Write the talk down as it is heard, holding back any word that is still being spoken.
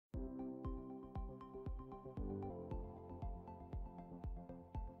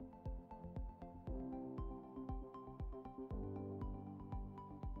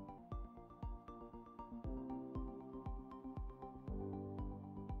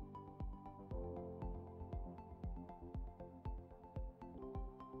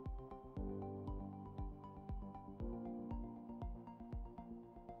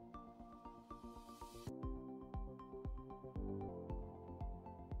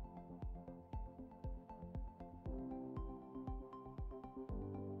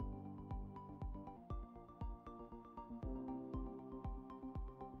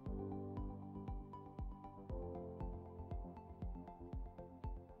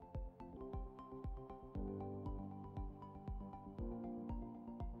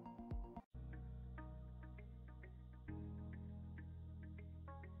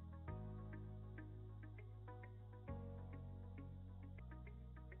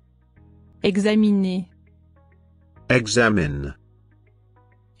Examiner. Examine.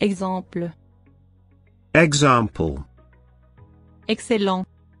 Exemple. Example. Excellent.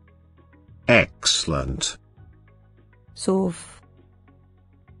 Excellent. Sauf.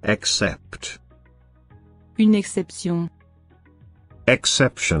 Except. Une exception.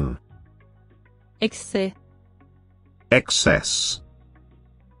 Exception. Excès. Excess.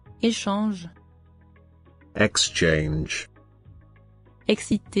 Échange. Exchange.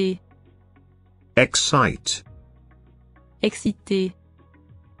 Exciter. Excite. Exciter.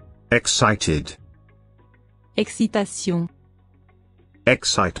 Excited. Excitation.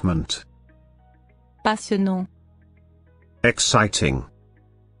 Excitement. Passionnant. Exciting.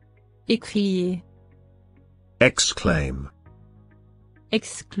 Écrier. Exclaim.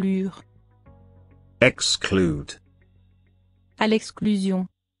 Exclure. Exclude. À l'exclusion.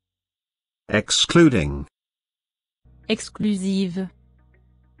 Excluding. Exclusive.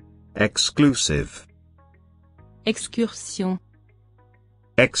 Exclusive. Excursion.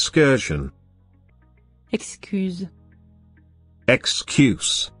 Excursion. Excuse.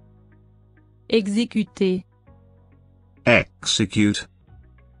 Excuse. Exécuter. Execute.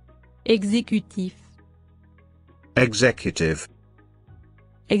 Exécutif. Executive.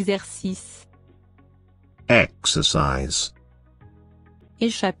 Exercice. Exercise.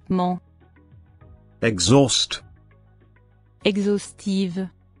 Échappement. Exhaust. Exhaustive.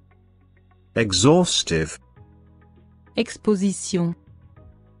 Exhaustive. Exposition.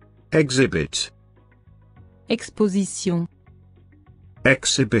 Exhibit. Exposition.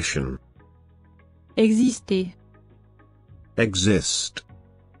 Exhibition. Exister. Exist.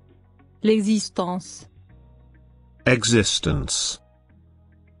 L'existence. Existence.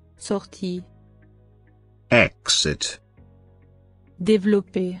 Sortie. Exit.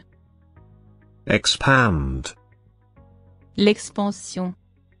 Développer. Expand. L'expansion.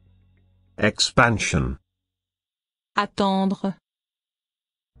 Expansion. Attendre.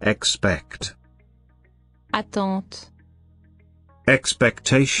 Expect. Attente.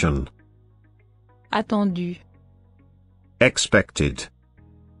 Expectation. Attendu. Expected.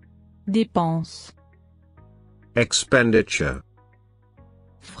 Dépense. Expenditure.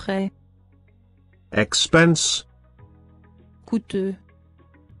 Frais. Expense. Coûteux.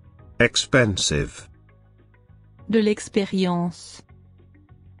 Expensive. De l'expérience.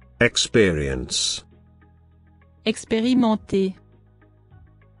 Experience. Expérimenter.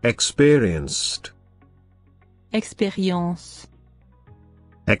 Experienced. Expérience.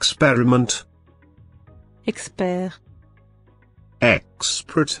 Experiment. Expert.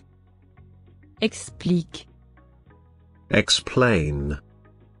 Expert. Explique. Explain.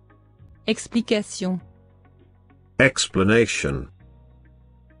 Explication. Explanation.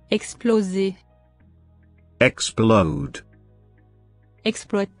 Exploser. Explode.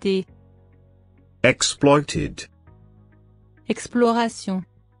 Exploiter. Exploited. Exploration.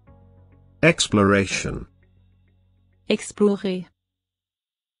 Exploration. Explorer.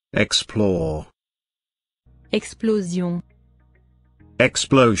 Explore. Explosion.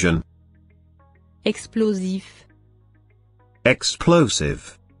 Explosion. Explosif.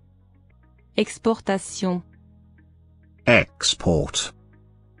 Explosive. Exportation. Export.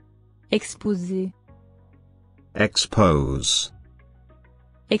 Exposer. Expose.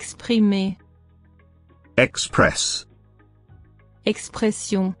 Exprimer. Express.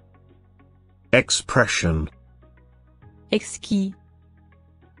 Expression. Expression. Exquis.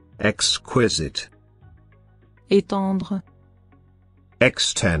 Exquisite. Étendre.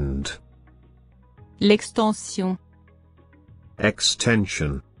 Extend. L'extension.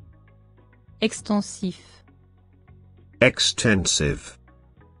 Extension. Extensif. Extensive.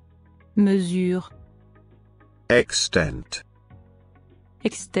 Mesure. Extent.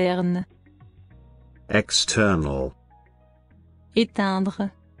 Externe. External.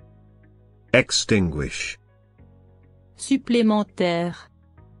 Éteindre. Extinguish. Supplémentaire.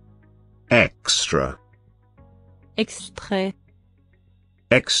 Extra. Extrait.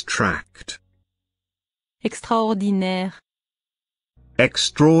 Extract. Extraordinaire.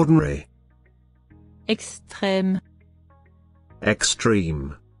 Extraordinary. Extrême.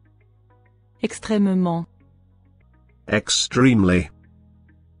 Extreme. Extrêmement. Extremely.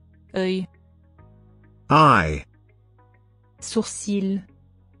 Œil. Eye. Sourcil.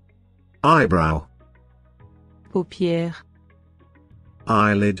 Eyebrow. Paupière.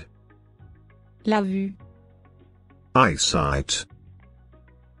 Eyelid. La vue. Eyesight.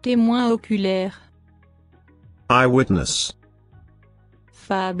 Témoin oculaire. Eyewitness.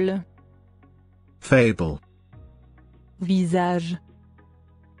 Fable. Fable. Visage.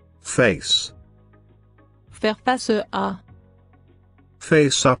 Face. Faire face à.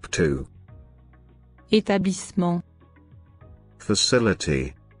 Face up to. établissement,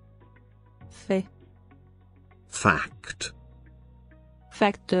 facility, fait, fact,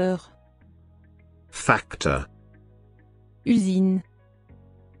 facteur, factor, usine,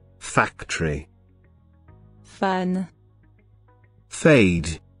 factory, fan,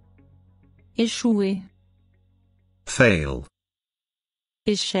 fade, échouer, fail,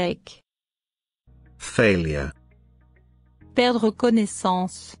 échec, failure, perdre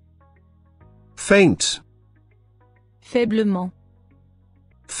connaissance, faint, faiblement,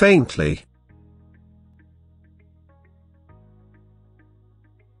 faintly,